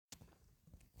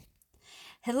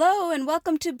Hello and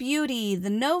welcome to Beauty,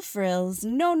 the no-frills,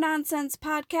 no-nonsense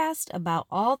podcast about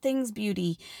all things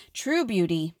beauty, true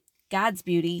beauty, God's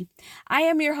beauty. I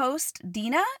am your host,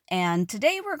 Deanna, and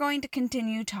today we're going to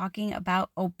continue talking about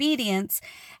obedience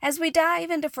as we dive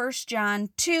into 1 John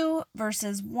 2,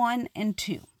 verses 1 and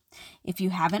 2. If you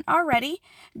haven't already,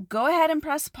 go ahead and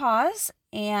press pause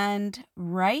and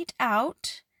write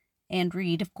out and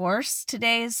read, of course,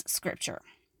 today's scripture.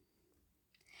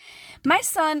 My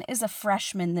son is a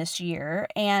freshman this year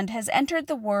and has entered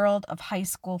the world of high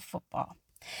school football.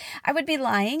 I would be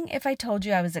lying if I told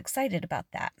you I was excited about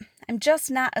that. I'm just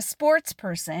not a sports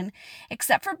person,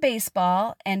 except for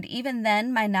baseball, and even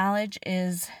then my knowledge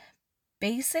is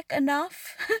basic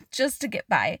enough just to get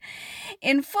by.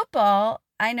 In football,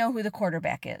 I know who the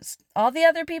quarterback is. All the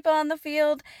other people on the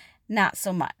field, not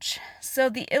so much. So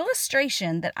the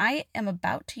illustration that I am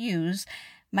about to use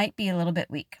might be a little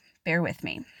bit weak. Bear with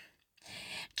me.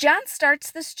 John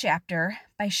starts this chapter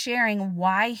by sharing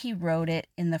why he wrote it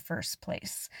in the first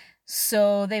place,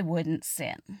 so they wouldn't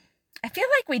sin. I feel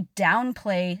like we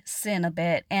downplay sin a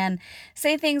bit and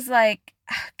say things like,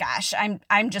 gosh,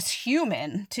 I'm just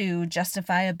human, to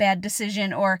justify a bad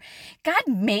decision, or God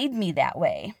made me that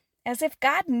way, as if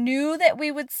God knew that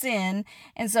we would sin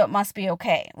and so it must be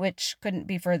okay, which couldn't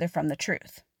be further from the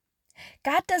truth.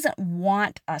 God doesn't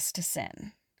want us to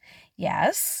sin.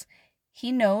 Yes,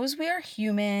 He knows we are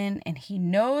human, and He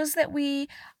knows that we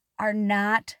are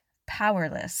not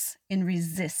powerless in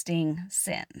resisting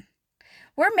sin.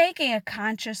 We're making a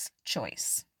conscious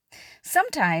choice.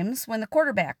 Sometimes when the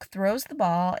quarterback throws the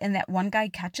ball and that one guy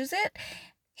catches it,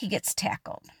 he gets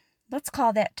tackled. Let's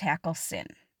call that tackle sin.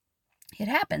 It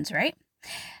happens, right?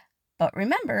 But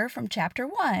remember from chapter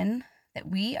 1 that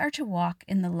we are to walk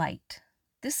in the light.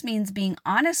 This means being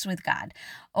honest with God,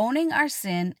 owning our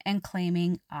sin, and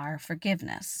claiming our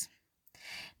forgiveness.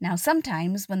 Now,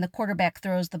 sometimes when the quarterback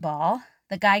throws the ball,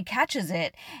 the guy catches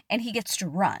it and he gets to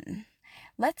run.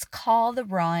 Let's call the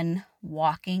run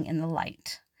walking in the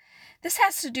light. This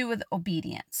has to do with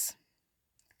obedience.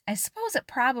 I suppose it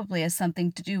probably has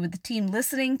something to do with the team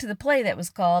listening to the play that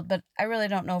was called, but I really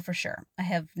don't know for sure. I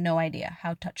have no idea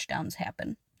how touchdowns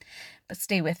happen. But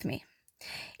stay with me.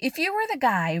 If you were the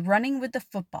guy running with the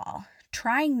football,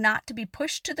 trying not to be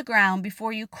pushed to the ground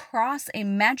before you cross a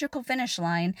magical finish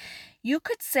line, you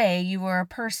could say you were a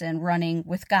person running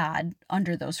with God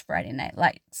under those Friday night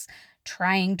lights,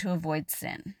 trying to avoid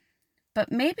sin.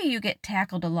 But maybe you get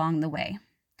tackled along the way.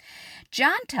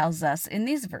 John tells us in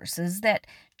these verses that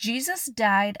Jesus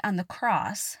died on the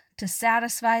cross to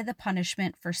satisfy the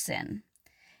punishment for sin.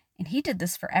 And He did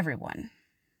this for everyone.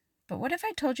 But what if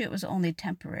I told you it was only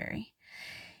temporary?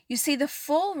 You see, the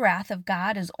full wrath of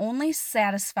God is only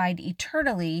satisfied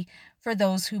eternally for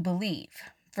those who believe,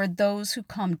 for those who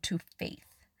come to faith.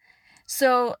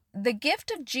 So the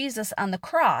gift of Jesus on the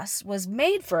cross was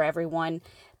made for everyone,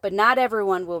 but not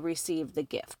everyone will receive the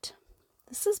gift.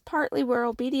 This is partly where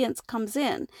obedience comes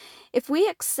in. If we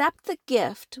accept the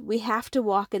gift, we have to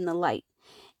walk in the light.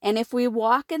 And if we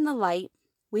walk in the light,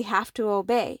 we have to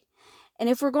obey. And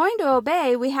if we're going to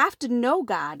obey, we have to know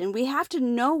God, and we have to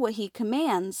know what He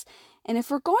commands. And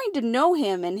if we're going to know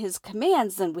Him and His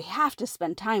commands, then we have to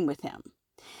spend time with Him.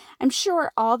 I'm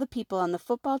sure all the people on the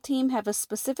football team have a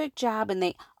specific job, and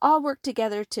they all work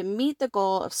together to meet the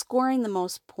goal of scoring the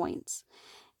most points.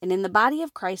 And in the body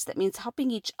of Christ, that means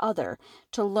helping each other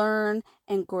to learn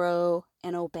and grow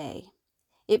and obey.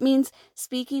 It means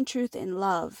speaking truth in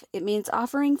love. It means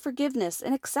offering forgiveness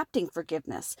and accepting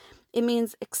forgiveness. It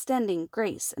means extending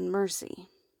grace and mercy.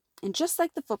 And just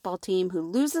like the football team who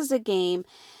loses a game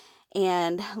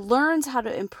and learns how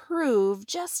to improve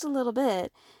just a little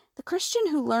bit, the Christian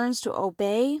who learns to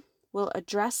obey will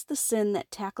address the sin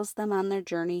that tackles them on their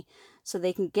journey so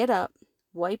they can get up,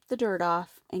 wipe the dirt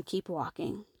off, and keep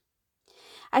walking.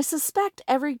 I suspect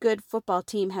every good football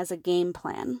team has a game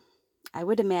plan. I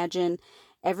would imagine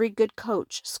every good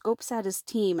coach scopes out his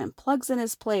team and plugs in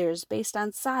his players based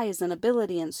on size and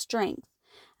ability and strength.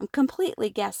 I'm completely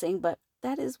guessing, but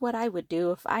that is what I would do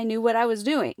if I knew what I was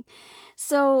doing.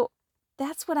 So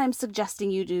that's what I'm suggesting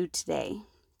you do today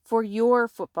for your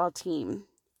football team,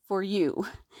 for you.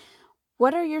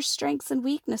 What are your strengths and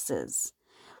weaknesses?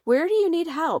 Where do you need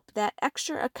help, that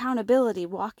extra accountability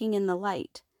walking in the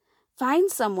light? Find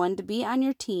someone to be on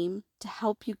your team to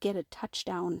help you get a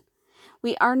touchdown.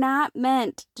 We are not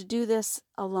meant to do this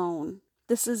alone.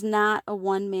 This is not a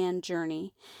one-man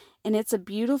journey. And it's a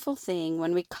beautiful thing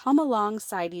when we come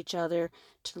alongside each other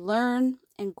to learn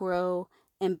and grow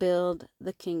and build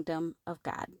the kingdom of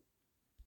God.